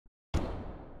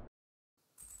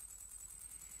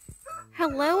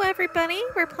Hello, everybody.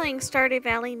 We're playing Stardew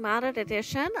Valley Modded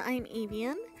Edition. I'm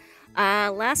Avian.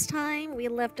 Last time we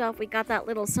left off, we got that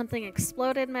little something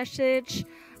exploded message.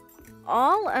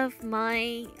 All of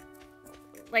my,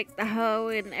 like the hoe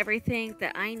and everything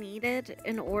that I needed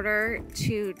in order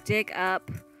to dig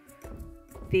up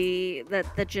the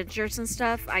gingers and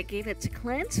stuff, I gave it to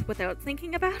Clint without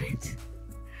thinking about it.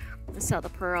 I saw the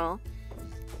pearl.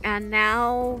 And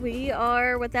now we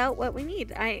are without what we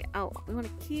need. We want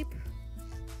to keep...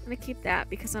 I'm going to keep that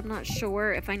because I'm not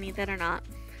sure if I need that or not.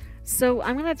 So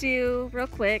I'm going to do real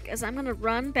quick is I'm going to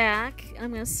run back.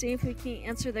 I'm going to see if we can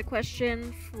answer the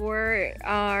question for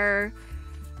our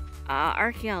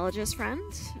archaeologist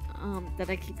friend that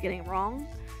I keep getting wrong.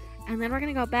 And then we're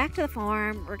going to go back to the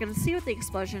farm. We're going to see what the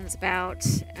explosion is about.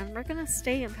 And we're going to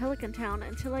stay in Pelican Town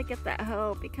until I get that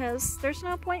hoe because there's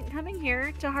no point in coming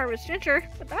here to harvest ginger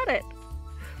without it.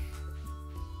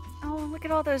 Oh, look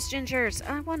at all those gingers.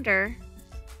 I wonder...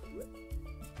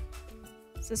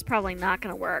 This is probably not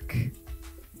going to work.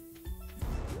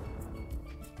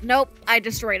 Nope, I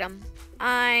destroyed them.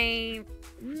 I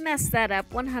messed that up.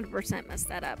 100% messed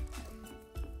that up.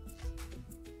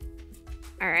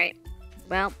 Alright.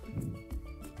 Well.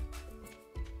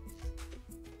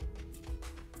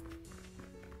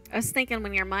 I was thinking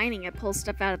when you're mining, it pulls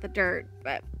stuff out of the dirt,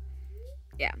 but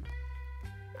yeah.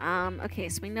 Okay,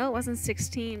 so we know it wasn't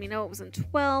 16. We know it wasn't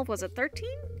 12. Was it 13?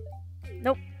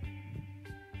 Nope.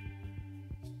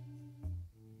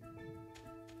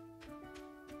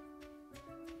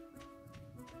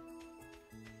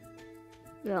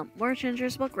 Well, more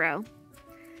gingers will grow.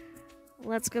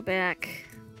 Let's go back.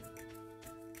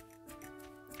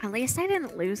 At least I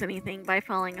didn't lose anything by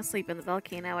falling asleep in the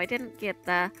volcano. I didn't get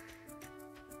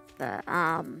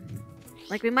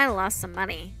like we might have lost some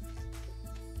money.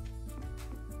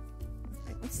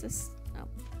 Wait, what's this? Oh,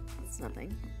 it's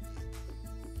nothing.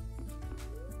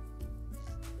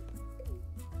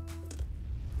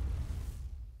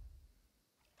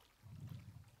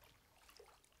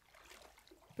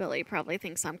 Billy probably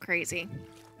thinks I'm crazy.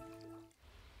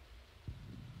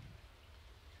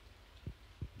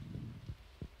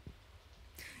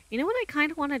 You know what I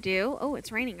kind of want to do? Oh,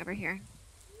 it's raining over here.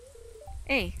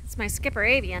 Hey, it's my skipper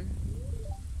Avian.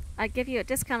 I'd give you a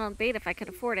discount on bait if I could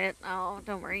afford it. Oh,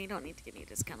 don't worry, you don't need to give me a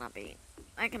discount on bait.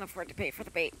 I can afford to pay for the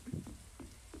bait.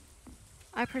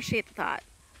 I appreciate the thought.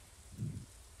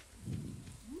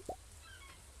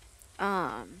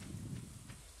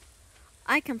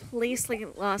 I completely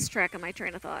lost track of my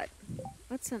train of thought.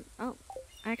 What's in... Oh,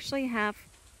 I actually have...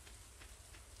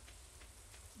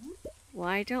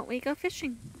 Why don't we go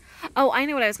fishing? Oh, I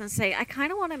know what I was going to say. I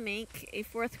kind of want to make a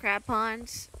fourth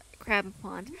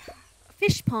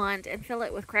fish pond, and fill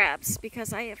it with crabs.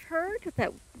 Because I have heard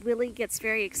that Willie gets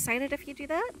very excited if you do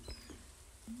that.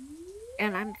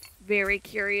 And I'm very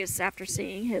curious after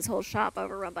seeing his whole shop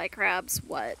overrun by crabs,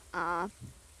 what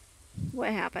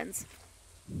happens.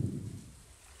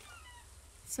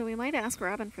 So we might ask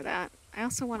Robin for that. I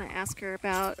also want to ask her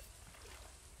about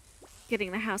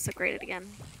getting the house upgraded again.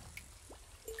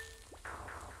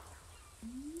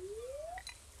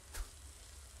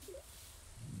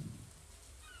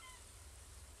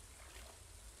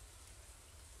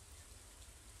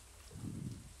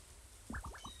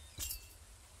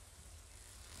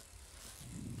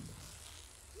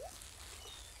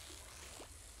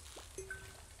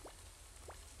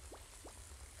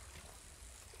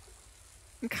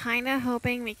 I'm kind of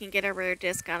hoping we can get a rare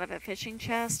disc out of a fishing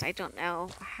chest. I don't know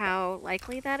how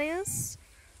likely that is.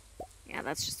 Yeah,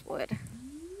 that's just wood.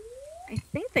 I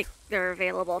think they're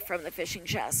available from the fishing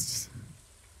chests.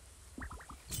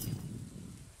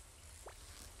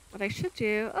 What I should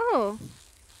do... Oh!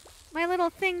 My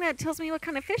little thing that tells me what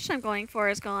kind of fish I'm going for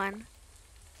is gone.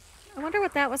 I wonder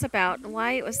what that was about and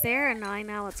why it was there and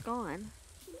now it's gone.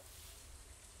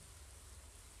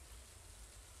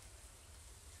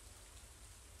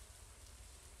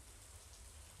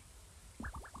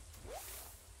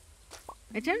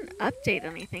 I didn't update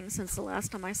anything since the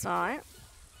last time I saw it.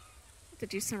 Have to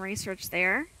do some research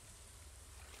there.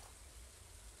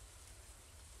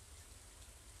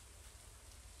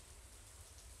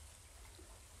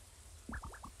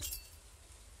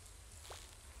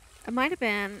 It might have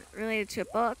been related to a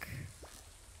book.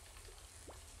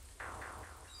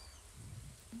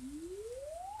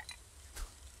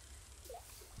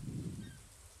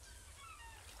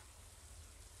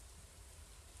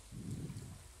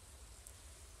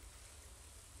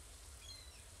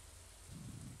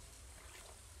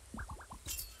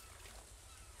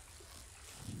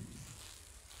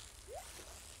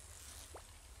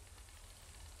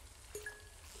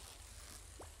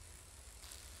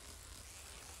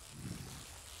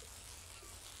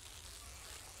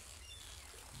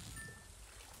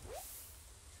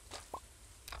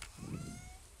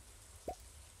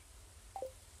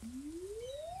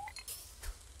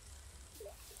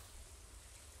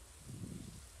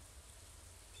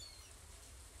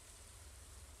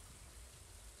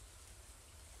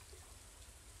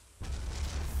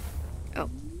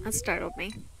 That startled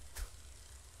me.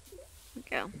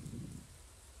 Go.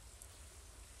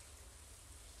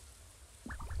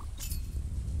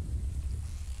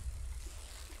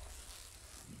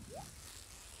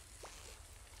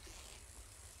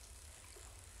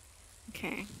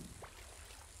 Okay.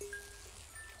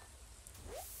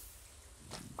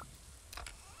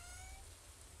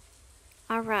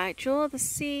 Alright, Jewel of the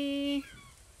Sea.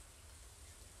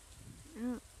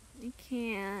 Oh, we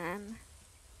can.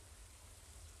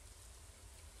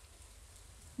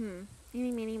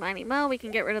 Eeny, meeny, miny, mo. We can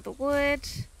get rid of the wood.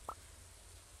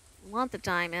 Want the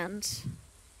diamond.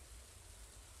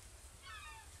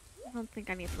 I don't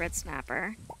think I need the red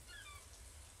snapper.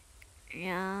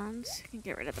 And I can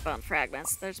get rid of the bone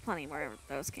fragments. There's plenty where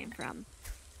those came from.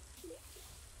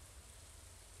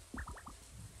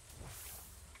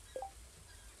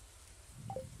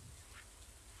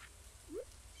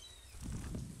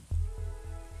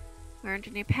 Learned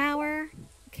a new power.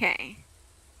 Okay.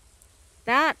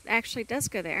 That actually does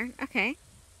go there. Okay.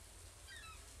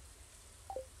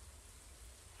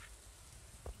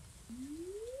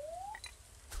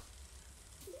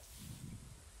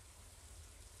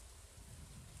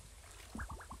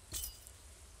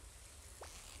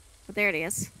 Well, there it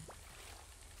is.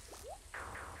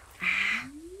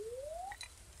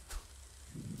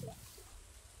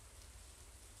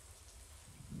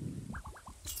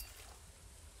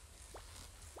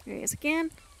 There he is again.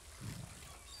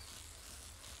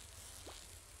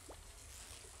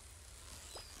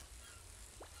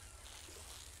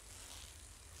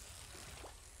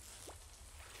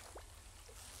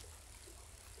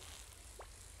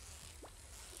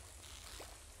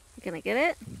 You gonna get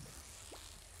it?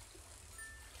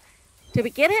 Did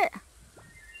we get it?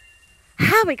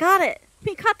 Ah, we got it!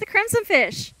 We caught the crimson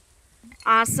fish!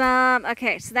 Awesome!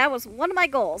 Okay, so that was one of my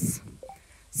goals.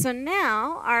 So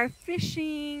now, our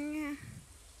fishing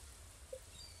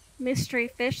mystery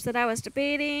fish that I was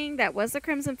debating, that was the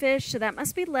crimson fish, so that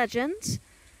must be legend.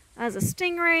 As a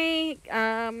stingray,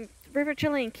 river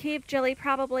jelly and cave jelly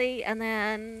probably, and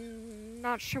then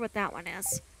not sure what that one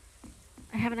is.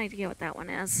 I have an idea what that one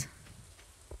is.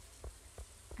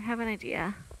 I have an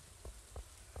idea.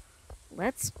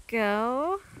 Let's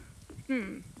go.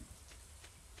 Don't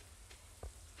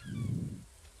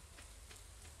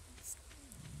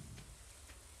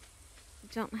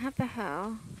have the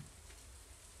hoe.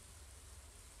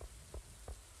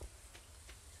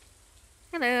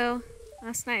 Hello.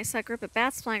 Last night I saw a group of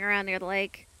bats flying around near the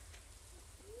lake.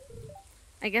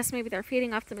 I guess maybe they're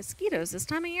feeding off the mosquitoes this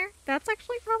time of year. That's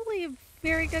actually probably a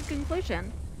very good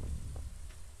conclusion.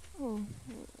 Oh,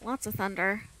 lots of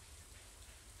thunder.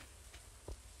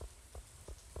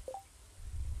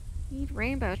 Need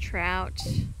rainbow trout.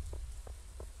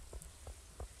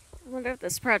 I wonder if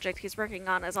this project he's working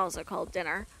on is also called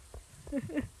dinner.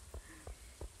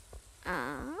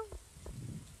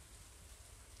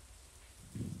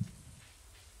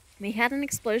 We had an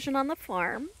explosion on the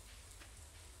farm.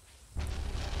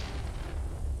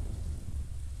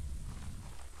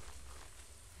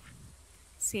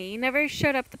 See, you never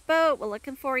showed up the boat. We're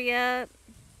looking for you. A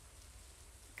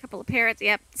couple of parrots.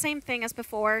 Yep, same thing as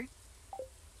before.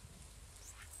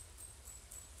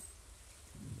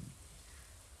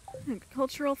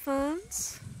 Agricultural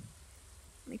funds.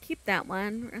 Let me keep that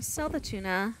one. We're gonna sell the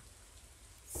tuna.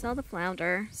 Sell the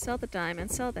flounder. Sell the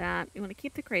diamond. Sell that. You want to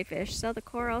keep the crayfish. Sell the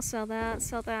coral. Sell that.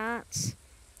 Sell that.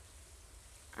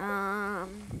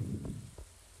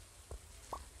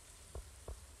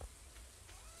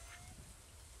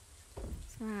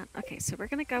 Okay, so we're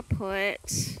gonna go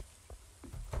put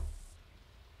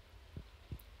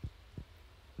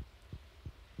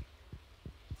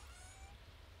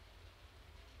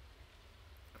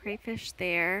crayfish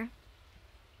there.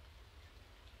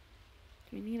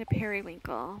 Do we need a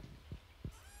periwinkle?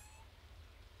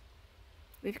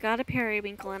 We've got a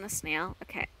periwinkle and a snail.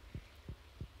 Okay.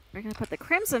 We're gonna put the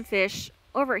crimson fish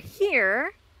over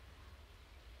here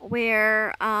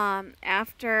where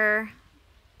after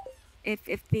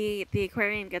if the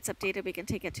aquarium gets updated, we can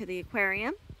take it to the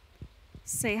aquarium.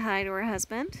 Say hi to her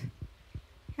husband.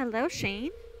 Hello, Shane.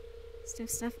 This new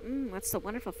stuff. What's the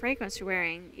wonderful fragrance you're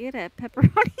wearing? Eat a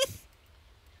pepperoni.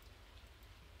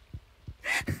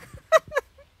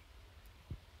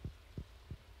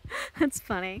 That's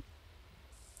funny.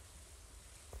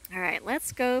 Alright,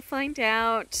 let's go find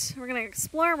out. We're going to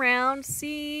explore around,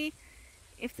 see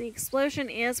if the explosion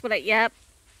is what it... Yep,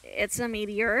 it's a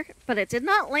meteor, but it did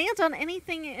not land on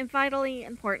anything vitally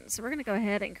important. So we're going to go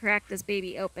ahead and crack this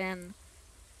baby open.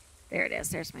 There it is.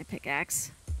 There's my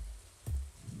pickaxe.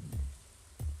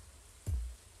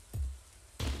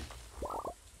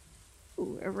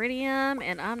 Ooh, iridium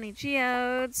and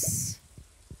omnigeodes.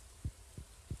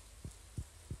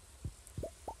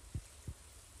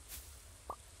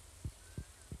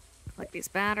 Collect these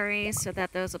batteries so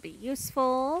that those will be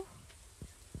useful.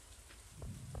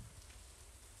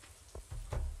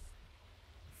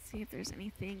 See if there's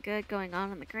anything good going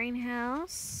on in the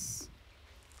greenhouse.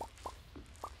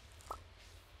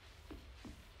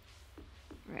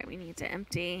 Right, we need to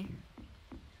empty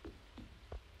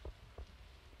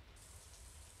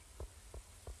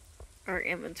our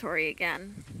inventory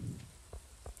again.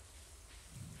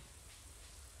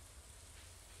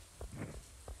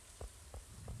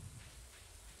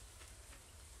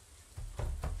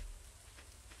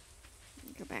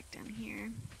 Go back down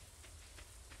here.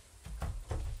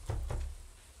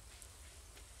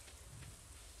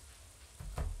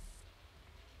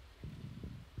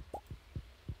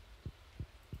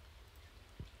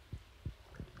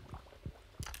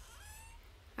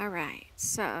 All right,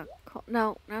 so coal.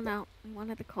 No. We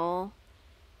wanted the coal.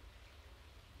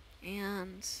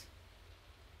 And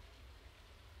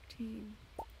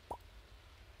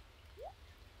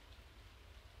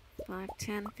 5,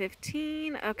 10,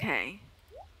 15. Okay.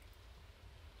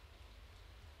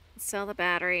 Sell the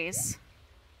batteries.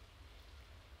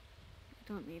 I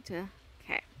don't need to.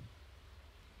 Okay.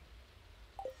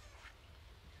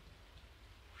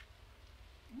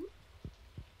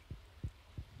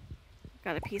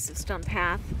 Got a piece of stone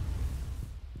path.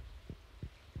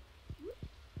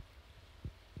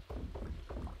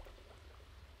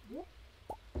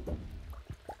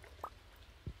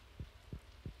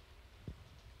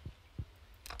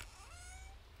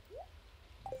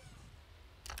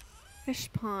 Fish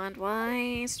pond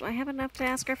wise. Do I have enough to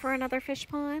ask her for another fish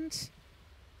pond?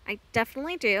 I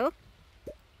definitely do.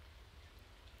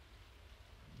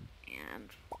 And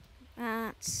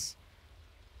that's...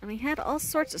 And we had all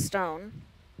sorts of stone.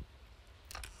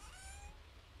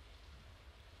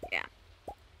 Yeah.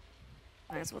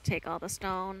 Might as well take all the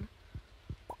stone.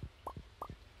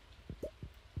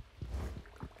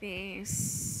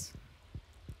 These.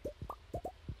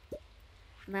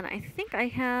 And then I think I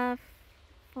have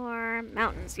for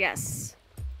mountains, yes.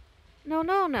 No.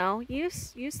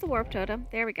 Use the warp totem.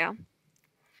 There we go.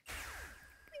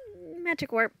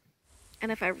 Magic warp.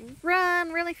 And if I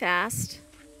run really fast...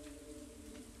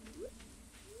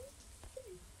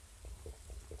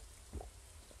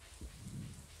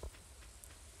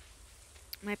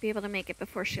 might be able to make it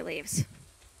before she leaves.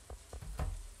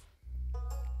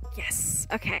 Yes,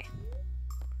 okay.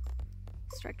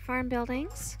 Construct farm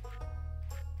buildings.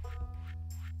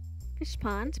 Fish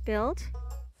pond, build.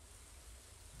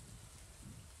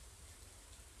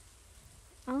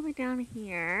 All the way down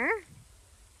here.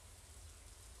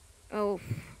 Oh.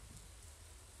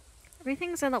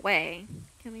 Everything's in the way.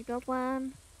 Can we build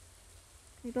one? Can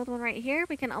we build one right here?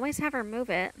 We can always have her move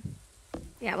it.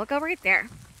 Yeah, we'll go right there.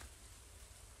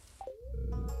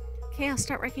 Okay, I'll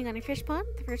start working on your fish pond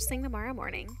the first thing tomorrow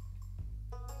morning.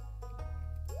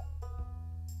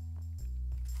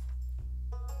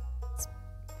 It's a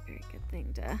very good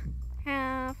thing to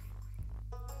have.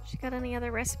 She got any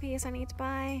other recipes I need to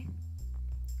buy?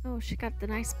 Oh, she got the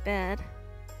nice bed.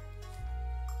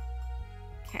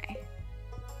 Okay.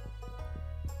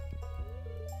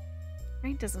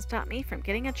 Rain doesn't stop me from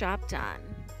getting a job done.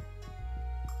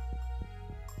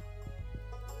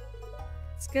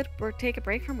 It's good to take a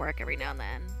break from work every now and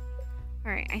then.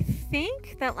 Alright, I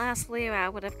think that last luau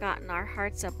would have gotten our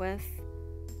hearts up with.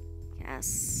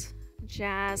 Yes.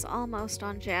 Jazz. Almost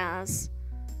on jazz.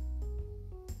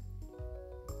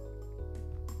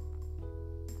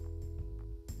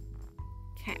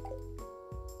 Okay.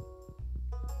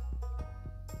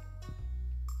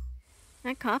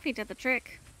 That coffee did the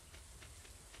trick.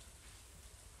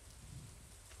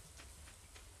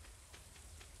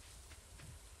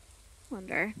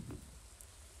 Wonder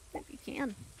if you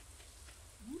can.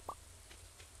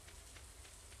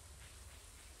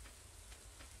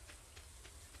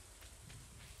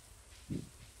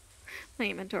 My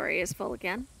inventory is full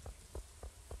again.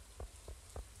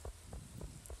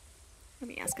 Let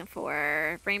me ask him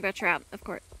for rainbow trout, of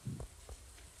course.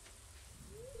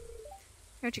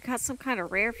 Heard you caught some kind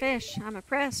of rare fish. I'm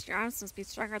impressed. Your arms must be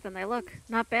stronger than they look.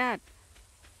 Not bad.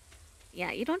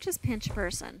 Yeah, you don't just pinch a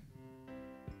person.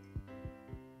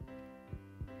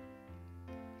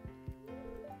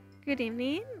 Good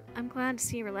evening. I'm glad to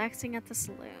see you relaxing at the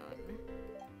saloon.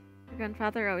 Your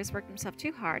grandfather always worked himself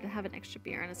too hard to have an extra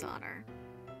beer in his honor.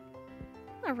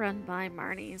 I'll run by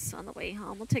Marnie's on the way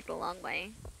home. We'll take the long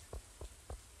way.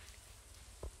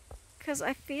 Because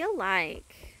I feel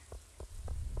like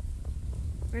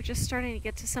we're just starting to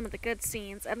get to some of the good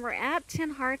scenes. And we're at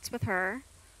 10 hearts with her.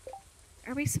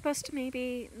 Are we supposed to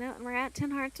maybe... No, we're at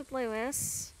 10 hearts with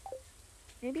Lewis.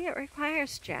 Maybe it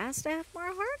requires Jazz to have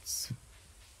more hearts?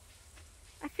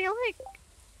 I feel like...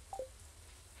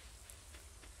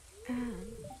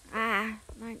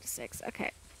 9 to 6.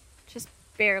 Okay. Just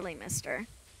barely missed her.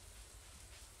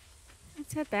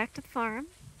 Let's head back to the farm.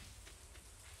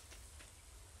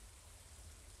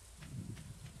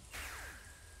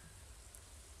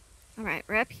 Alright,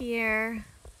 we're up here.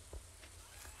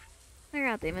 Clear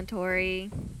out the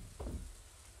inventory.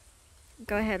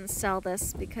 Go ahead and sell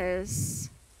this because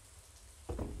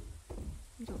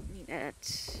we don't need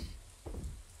it.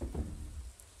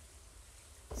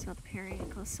 Sell the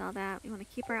periwinkle, sell that. We want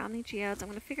to keep our omni geodes. I'm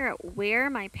going to figure out where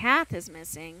my path is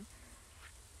missing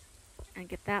and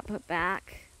get that put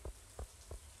back.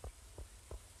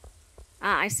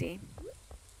 Ah, I see.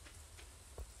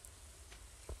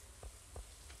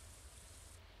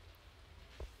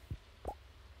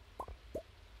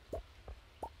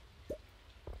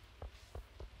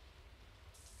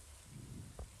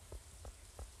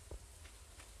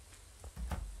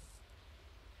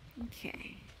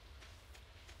 Okay.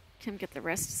 Can get the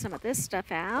rest of some of this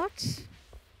stuff out.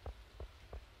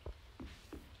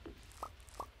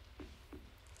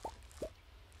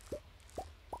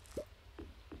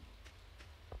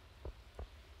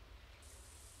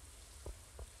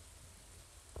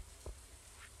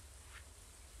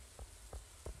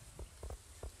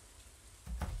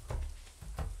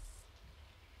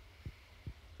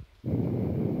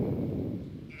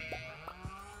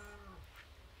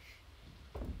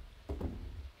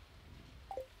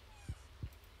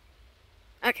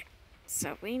 Okay,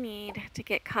 so we need to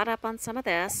get caught up on some of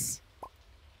this.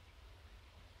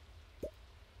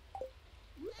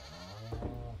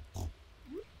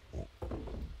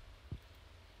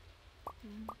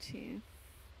 1, 2,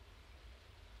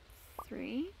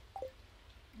 3.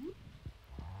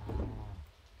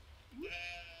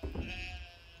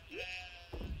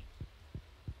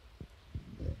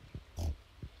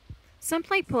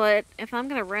 Simply put, if I'm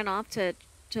going to run off to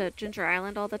Ginger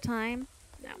Island all the time,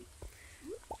 no.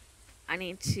 I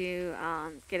need to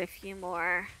get a few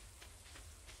more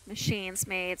machines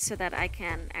made so that I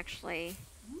can actually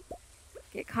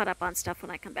get caught up on stuff when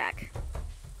I come back.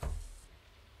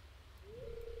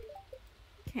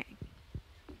 Okay.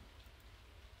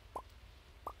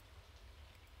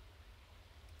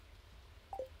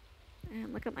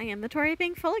 And look at my inventory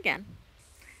being full again.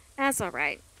 That's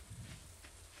alright.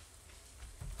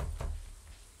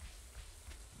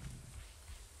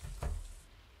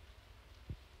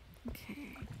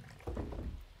 Okay.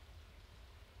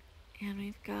 And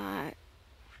we've got...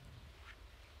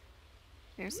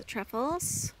 There's the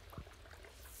truffles.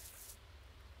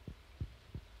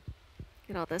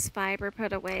 Get all this fiber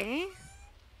put away.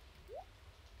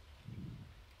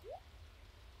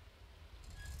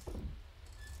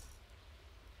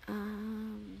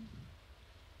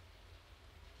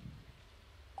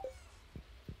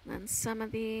 Then some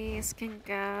of these can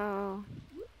go...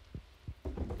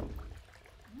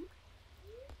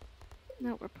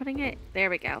 No, we're putting it... There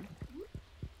we go.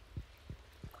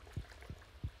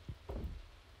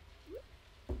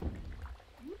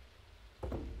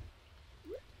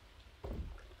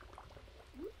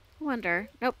 Wonder.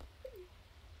 Nope.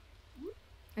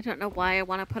 I don't know why I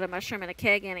want to put a mushroom in a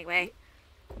keg anyway.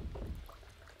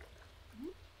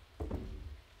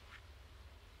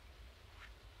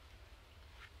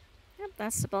 Yep,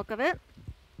 that's the bulk of it.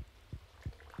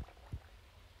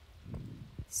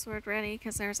 Sword ready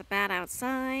because there's a bat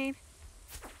outside.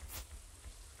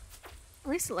 At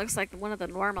least it looks like one of the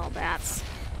normal bats.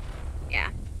 Yeah.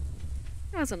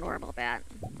 That was a normal bat.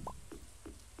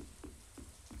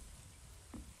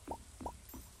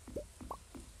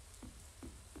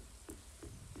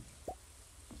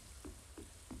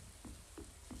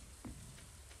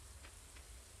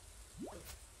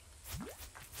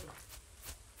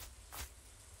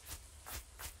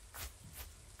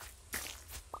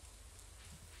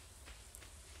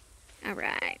 All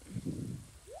right.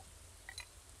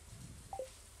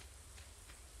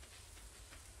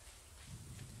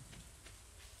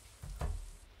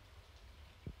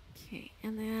 Okay,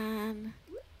 and then...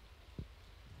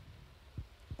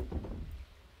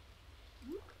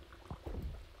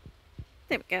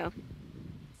 There we go.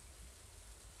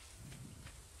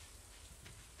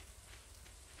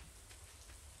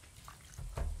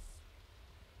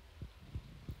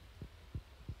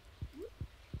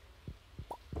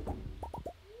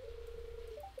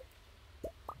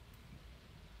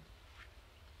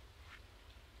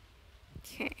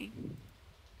 Okay.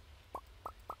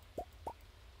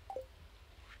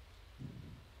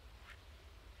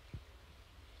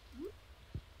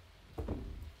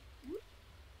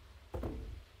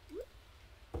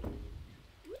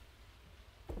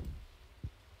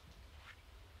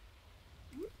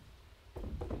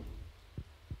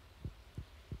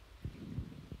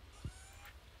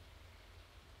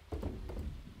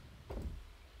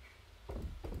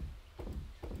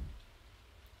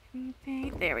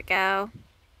 There we go.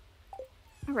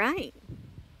 All right.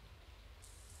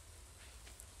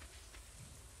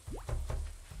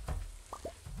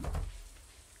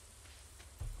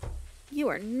 You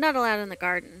are not allowed in the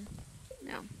garden.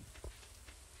 No.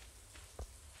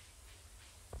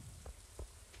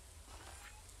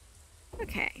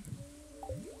 Okay.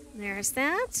 There's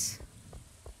that.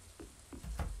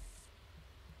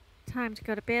 Time to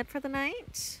go to bed for the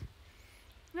night.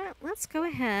 Well, let's go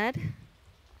ahead.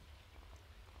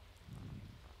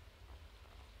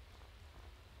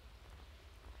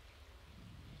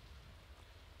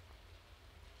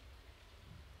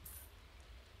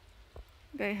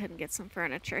 Go ahead and get some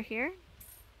furniture here.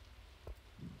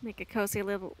 Make a cozy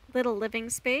little living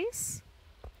space.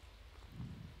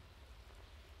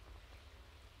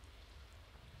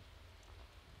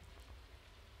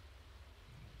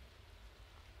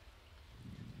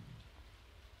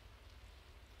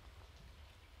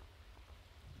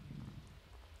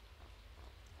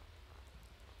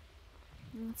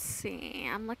 Let's see,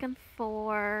 I'm looking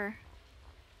for...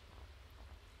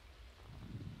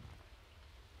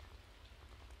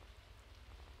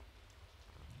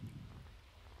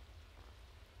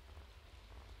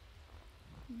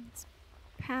 It's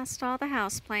past all the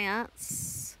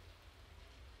houseplants.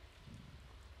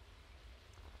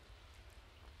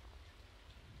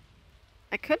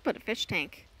 I could put a fish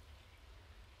tank,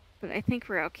 but I think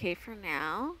we're okay for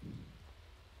now.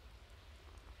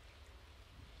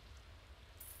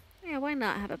 Yeah, why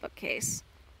not have a bookcase?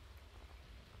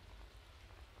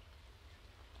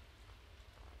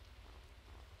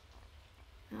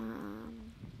 I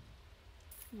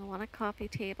want a coffee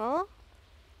table.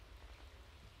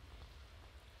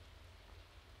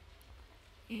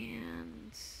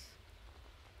 And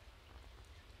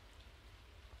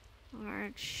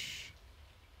large.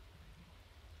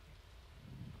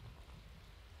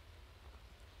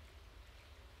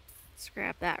 Let's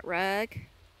grab that rug.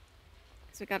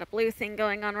 Because we got a blue thing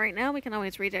going on right now. We can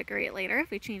always redecorate later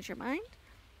if we change your mind.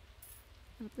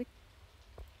 And a blue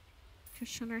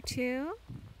cushion or two.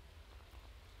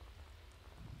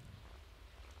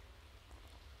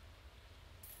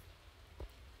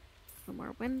 Some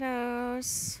more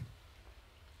windows.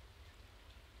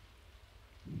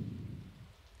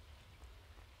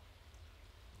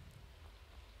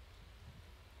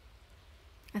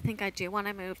 I think I do want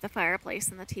to move the fireplace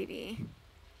and the TV.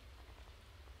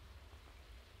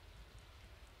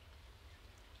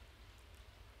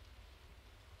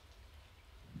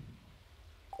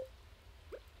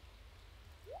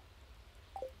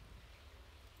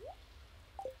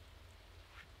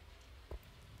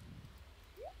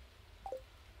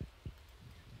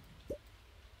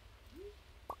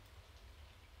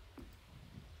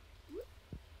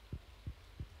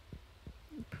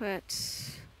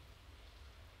 Put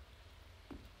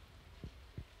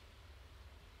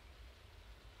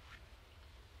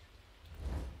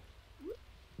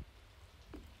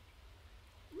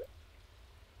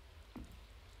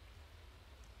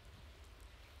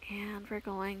and we're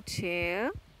going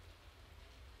to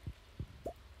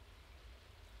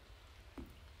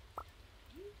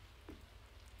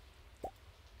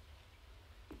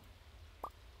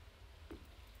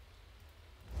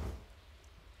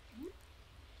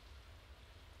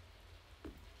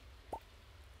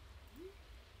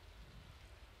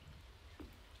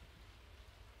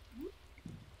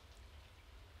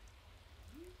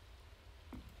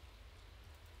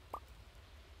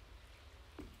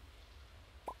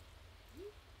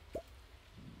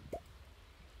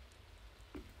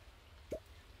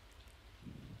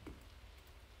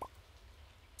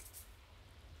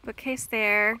bookcase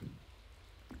there,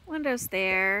 windows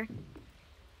there,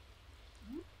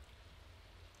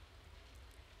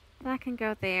 that can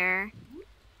go there,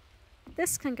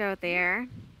 this can go there,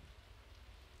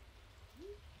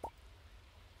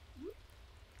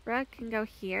 rug can go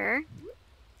here,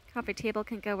 coffee table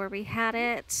can go where we had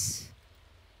it.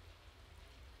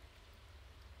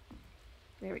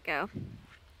 There we go.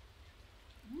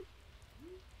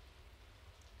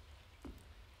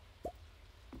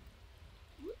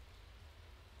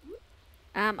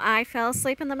 I fell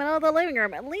asleep in the middle of the living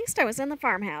room. At least I was in the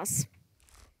farmhouse.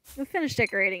 We finished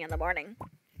decorating in the morning.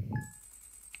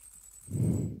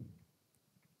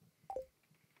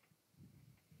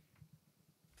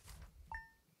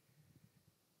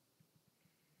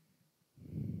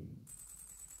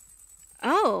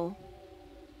 Oh.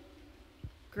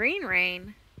 Green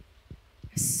rain.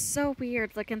 So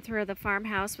weird looking through the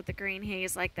farmhouse with the green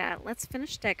haze like that. Let's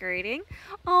finish decorating.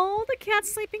 Oh, the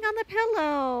cat's sleeping on the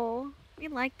pillow. We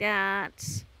like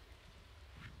that.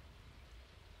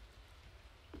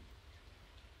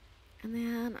 And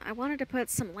then I wanted to put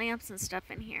some lamps and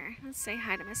stuff in here. Let's say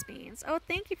hi to Miss Beans. Oh,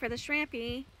 thank you for the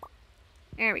shrimpy.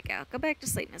 There we go. Go back to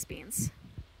sleep, Miss Beans.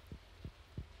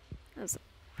 That was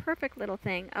a perfect little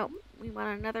thing. Oh, we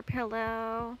want another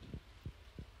pillow.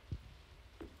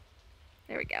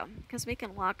 There we go. Because we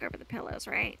can walk over the pillows,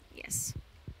 right? Yes.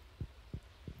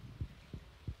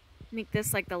 Make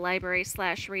this like the library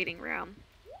 / reading room.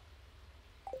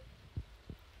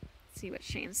 Let's see what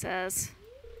Shane says.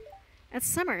 It's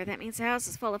summer. That means the house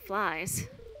is full of flies.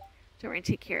 Don't worry,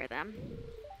 take care of them.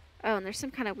 Oh, and there's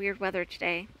some kind of weird weather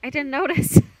today. I didn't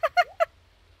notice.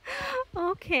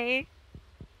 Okay.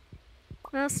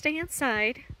 Well, stay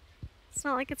inside. It's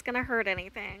not like it's gonna hurt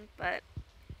anything, but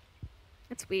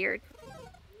it's weird.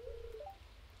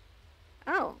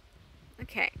 Oh.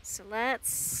 Okay, so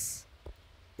let's...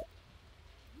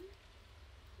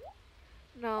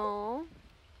 No.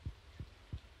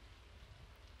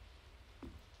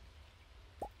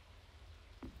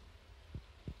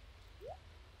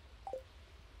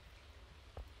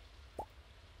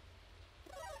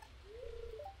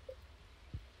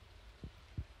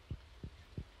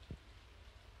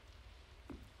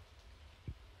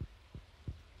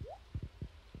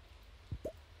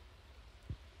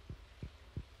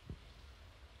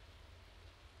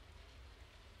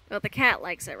 Well, the cat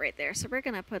likes it right there, so we're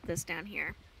gonna put this down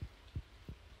here.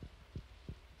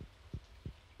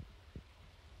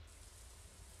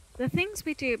 The things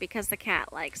we do because the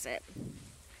cat likes it.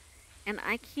 And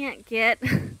I can't get...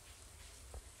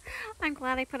 I'm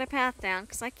glad I put a path down,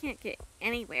 because I can't get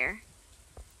anywhere.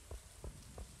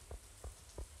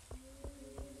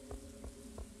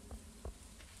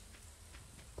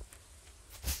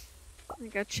 Let me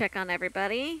go check on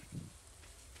everybody.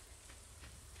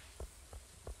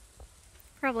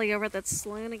 Probably over at that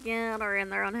saloon again, or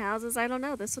in their own houses. I don't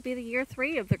know. This will be the year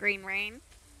 3 of the Green Rain.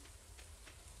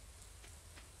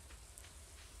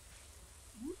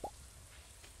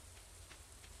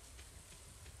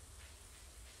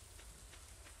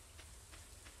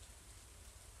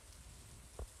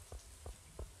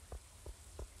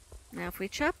 Now, if we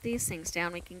chop these things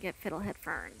down, we can get fiddlehead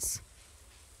ferns.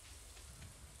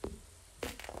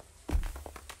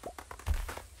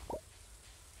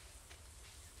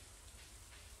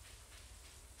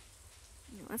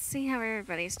 Let's see how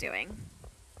everybody's doing.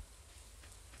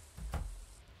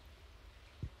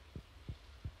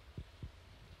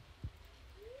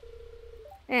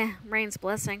 Rain's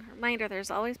blessing. Reminder,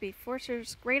 there's always be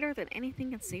forces greater than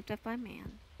anything conceived of by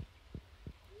man.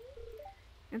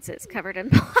 Vincent's covered in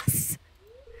moss.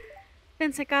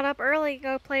 Vincent got up early to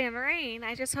go play in the rain.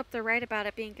 I just hope they're right about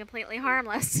it being completely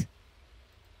harmless.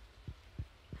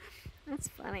 That's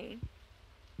funny.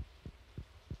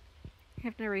 I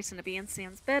have no reason to be in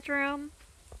Sam's bedroom.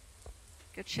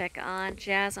 Go check on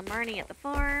Jazz and Marnie at the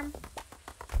farm.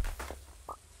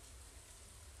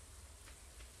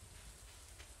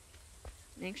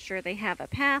 Make sure they have a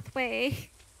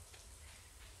pathway.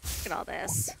 Look at all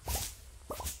this.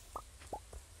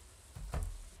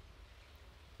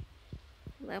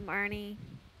 Hello, Marnie.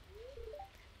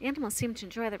 The animals seem to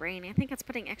enjoy the rain. I think it's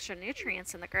putting extra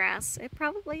nutrients in the grass. It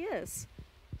probably is.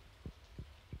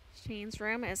 Shane's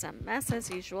room is a mess as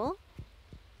usual.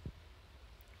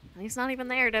 He's not even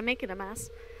there to make it a mess.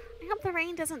 I hope the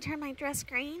rain doesn't turn my dress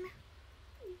green.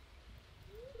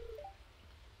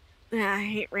 I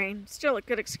hate rain. Still a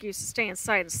good excuse to stay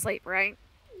inside and sleep, right?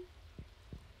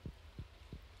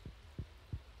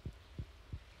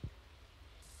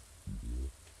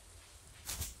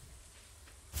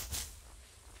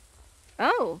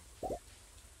 Oh!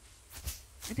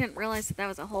 I didn't realize that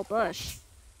was a whole bush.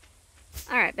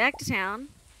 Alright, back to town.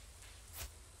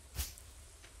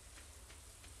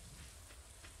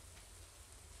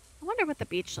 I wonder what the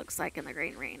beach looks like in the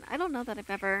Green Rain. I don't know that I've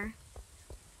ever...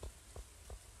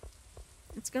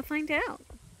 Let's go find out.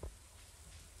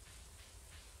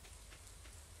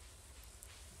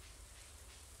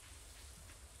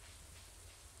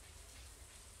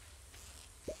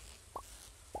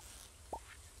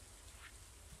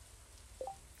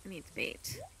 I need the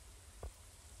bait.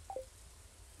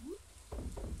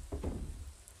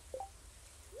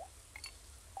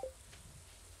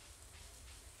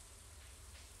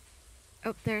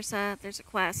 Oh, there's a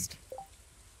quest.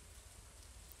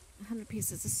 100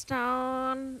 pieces of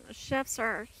stone. Chefs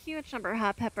are a huge number of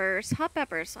hot peppers. Hot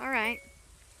peppers, alright.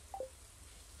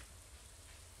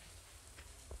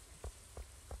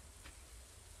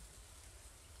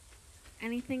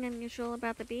 Anything unusual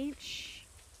about the beach?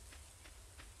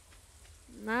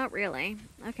 Not really.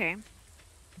 Okay.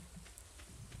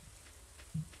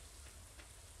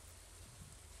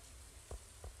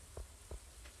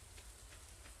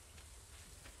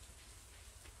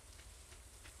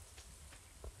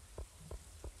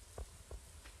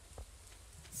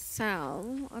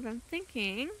 So, what I'm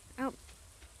thinking... Oh,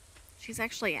 she's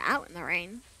actually out in the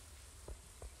rain.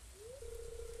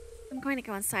 I'm going to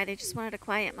go inside. I just wanted a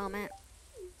quiet moment.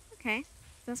 Okay.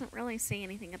 Doesn't really say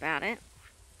anything about it.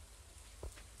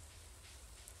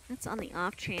 That's on the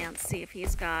off chance. See if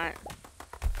he's got...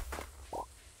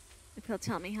 If he'll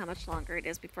tell me how much longer it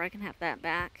is before I can have that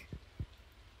back.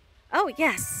 Oh,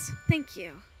 yes! Thank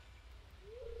you.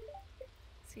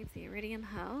 See if the iridium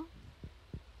hoe...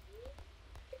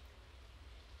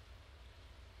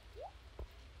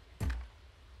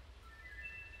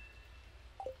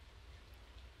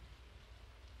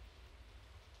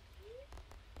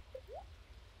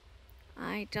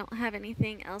 I don't have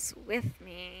anything else with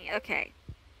me. Okay.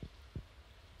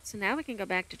 So now we can go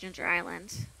back to Ginger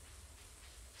Island.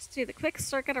 Just do the quick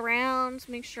circuit around,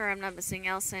 make sure I'm not missing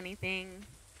else anything.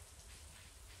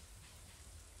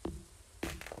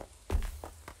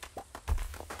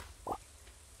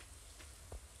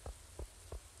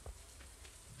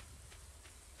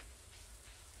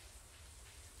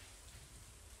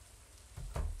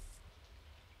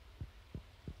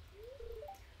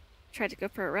 Tried to go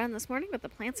for a run this morning, but the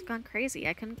plants have gone crazy.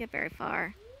 I couldn't get very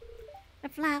far. The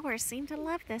flowers seem to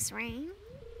love this rain.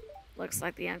 Looks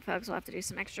like the young folks will have to do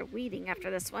some extra weeding after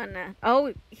this one.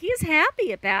 Oh, he's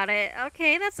happy about it.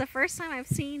 Okay, that's the first time I've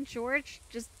seen George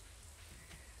just...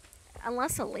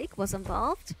 Unless a leak was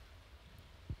involved.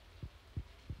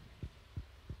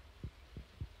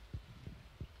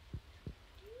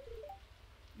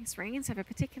 These rains have a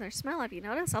particular smell. Have you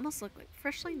noticed? Almost look like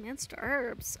freshly minced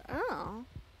herbs. Oh.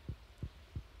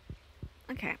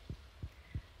 Okay.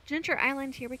 Ginger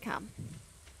Island, here we come.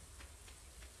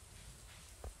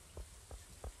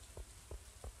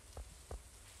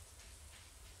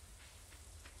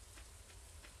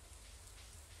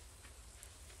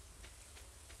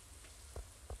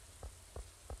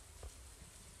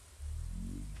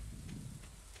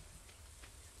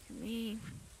 Me.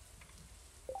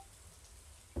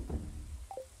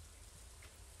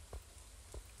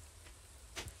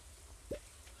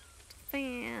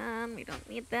 Fan, we don't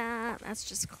need that. That's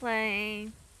just clay.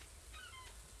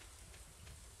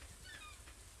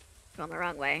 Going the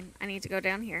wrong way. I need to go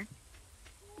down here.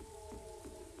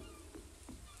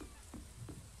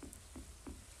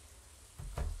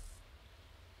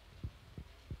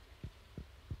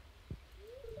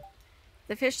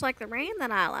 The fish like the rain,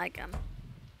 then I like them.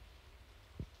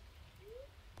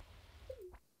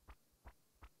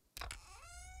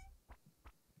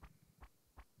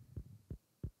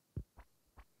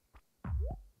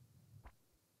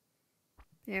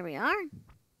 There we are.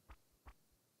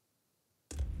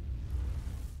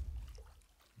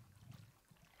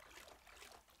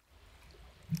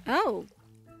 Oh.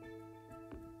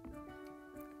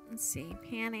 Let's see.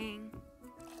 Panning.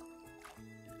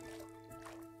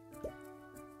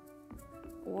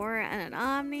 Or an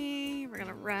Omni. We're going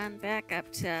to run back up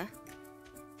to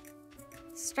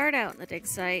start out in the dig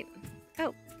site.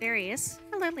 Oh, there he is.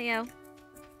 Hello, Leo.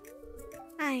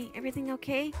 Hi, everything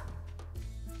okay?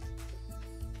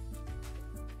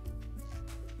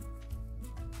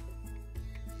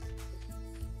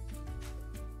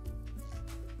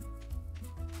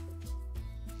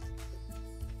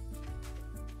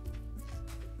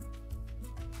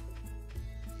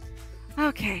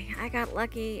 Okay, I got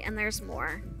lucky, and there's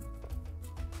more.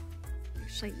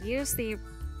 Actually, use the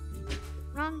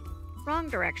wrong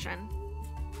direction.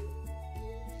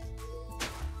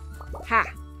 Ha!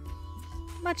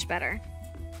 Much better.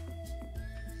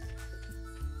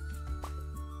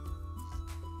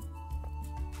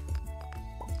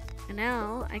 And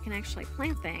now I can actually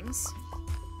plant things.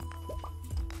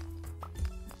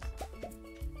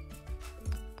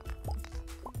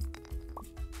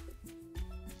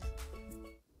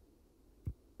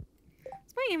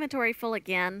 Inventory full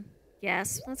again.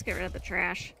 Yes, let's get rid of the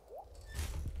trash.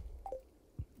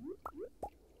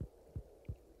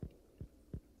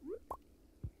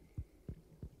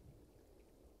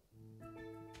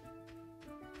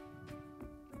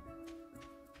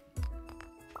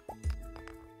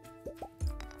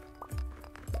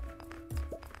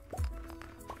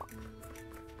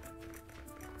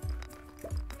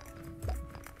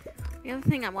 The other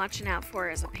thing I'm watching out for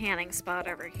is a panning spot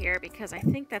over here, because I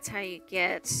think that's how you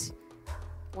get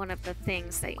one of the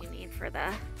things that you need for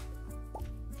the...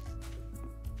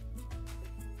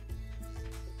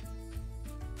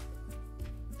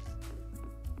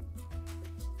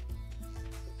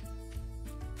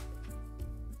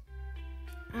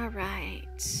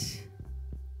 Alright.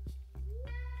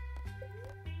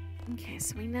 Okay,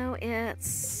 so we know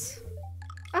it's...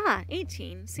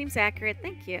 18. Seems accurate.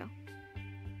 Thank you.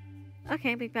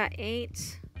 Okay, we've got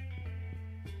 8.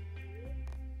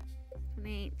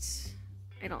 Alright.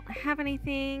 I don't have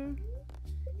anything.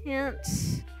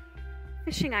 Hint.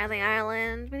 Fishing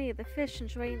island. We need the fish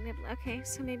enjoying it. Okay,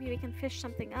 so maybe we can fish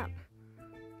something up.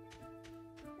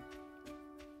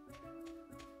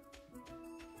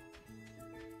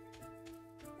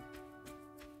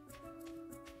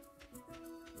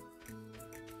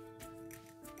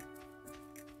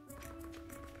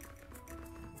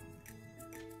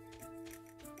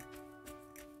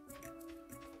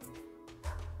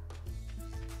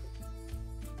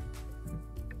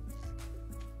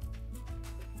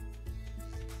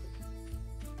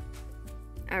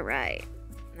 Alright,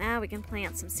 now we can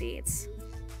plant some seeds.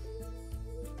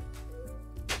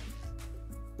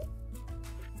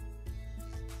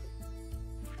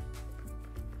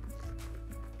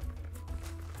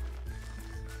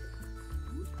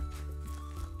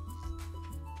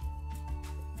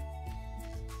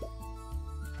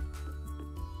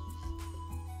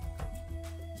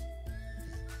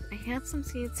 I had some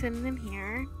seeds hidden in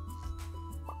here.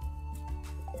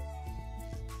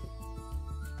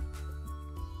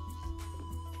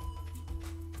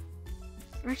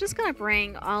 We're just gonna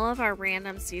bring all of our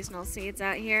random seasonal seeds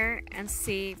out here and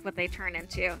see what they turn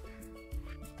into.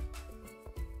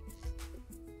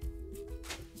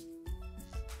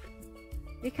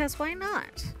 Because why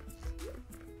not?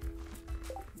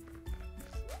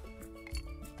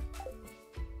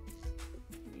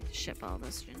 I need to ship all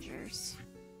those gingers.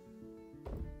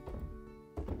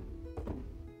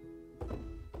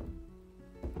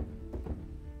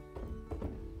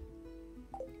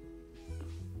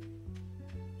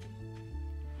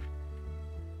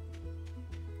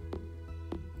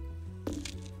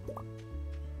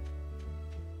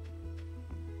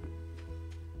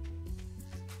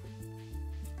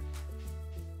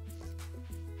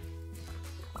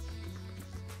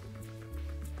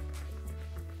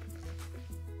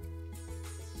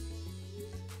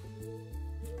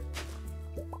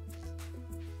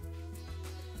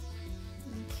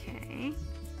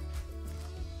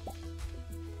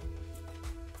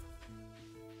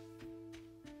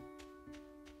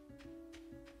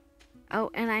 Oh,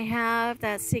 and I have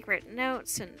that secret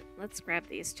notes, and let's grab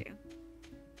these two.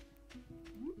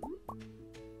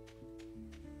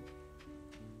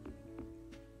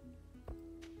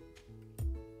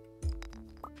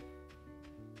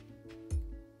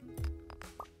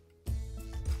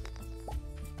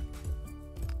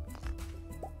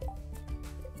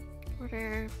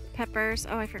 Order peppers.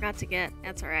 Oh, I forgot to get.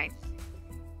 That's all right.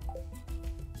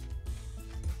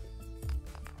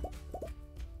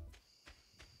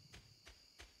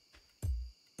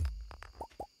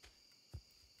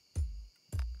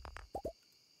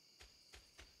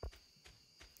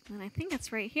 And I think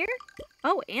it's right here.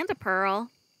 Oh, and a pearl.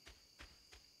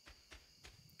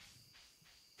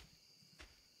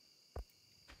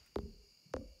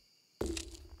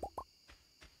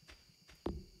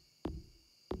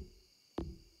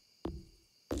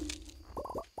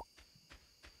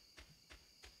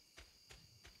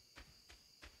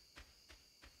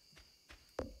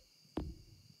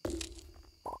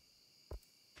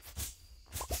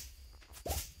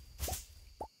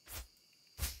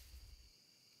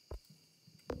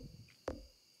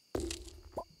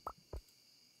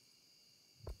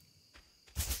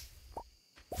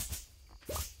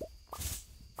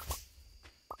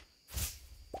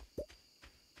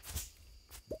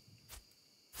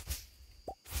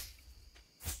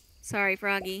 Sorry,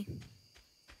 Froggy.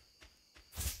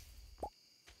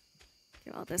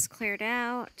 Get all this cleared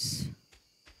out. These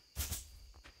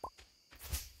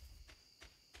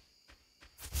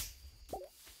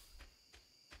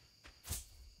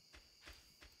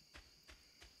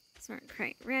aren't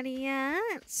quite ready yet.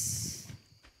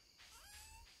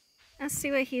 Let's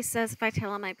see what he says if I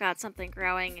tell him I've got something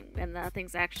growing and the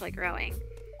thing's actually growing.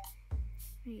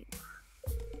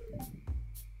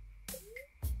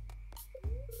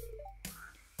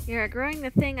 You are growing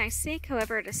the thing I seek,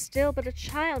 however, it is still but a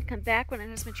child. Come back when it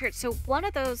has matured. So one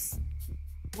of those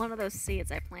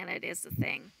seeds I planted is the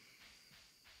thing.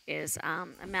 Is a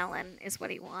melon is what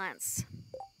he wants.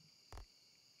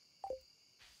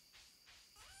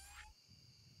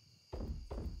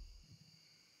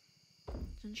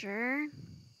 Ginger.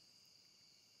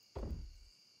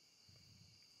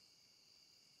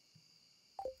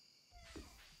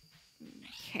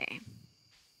 Okay.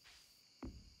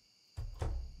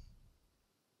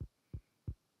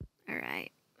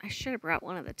 Alright, I should have brought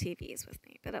one of the TVs with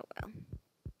me, but oh well.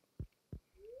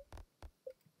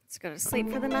 Let's go to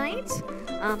sleep for the night.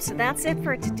 So that's it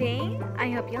for today. I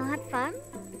hope y'all had fun.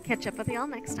 Catch up with y'all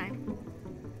next time.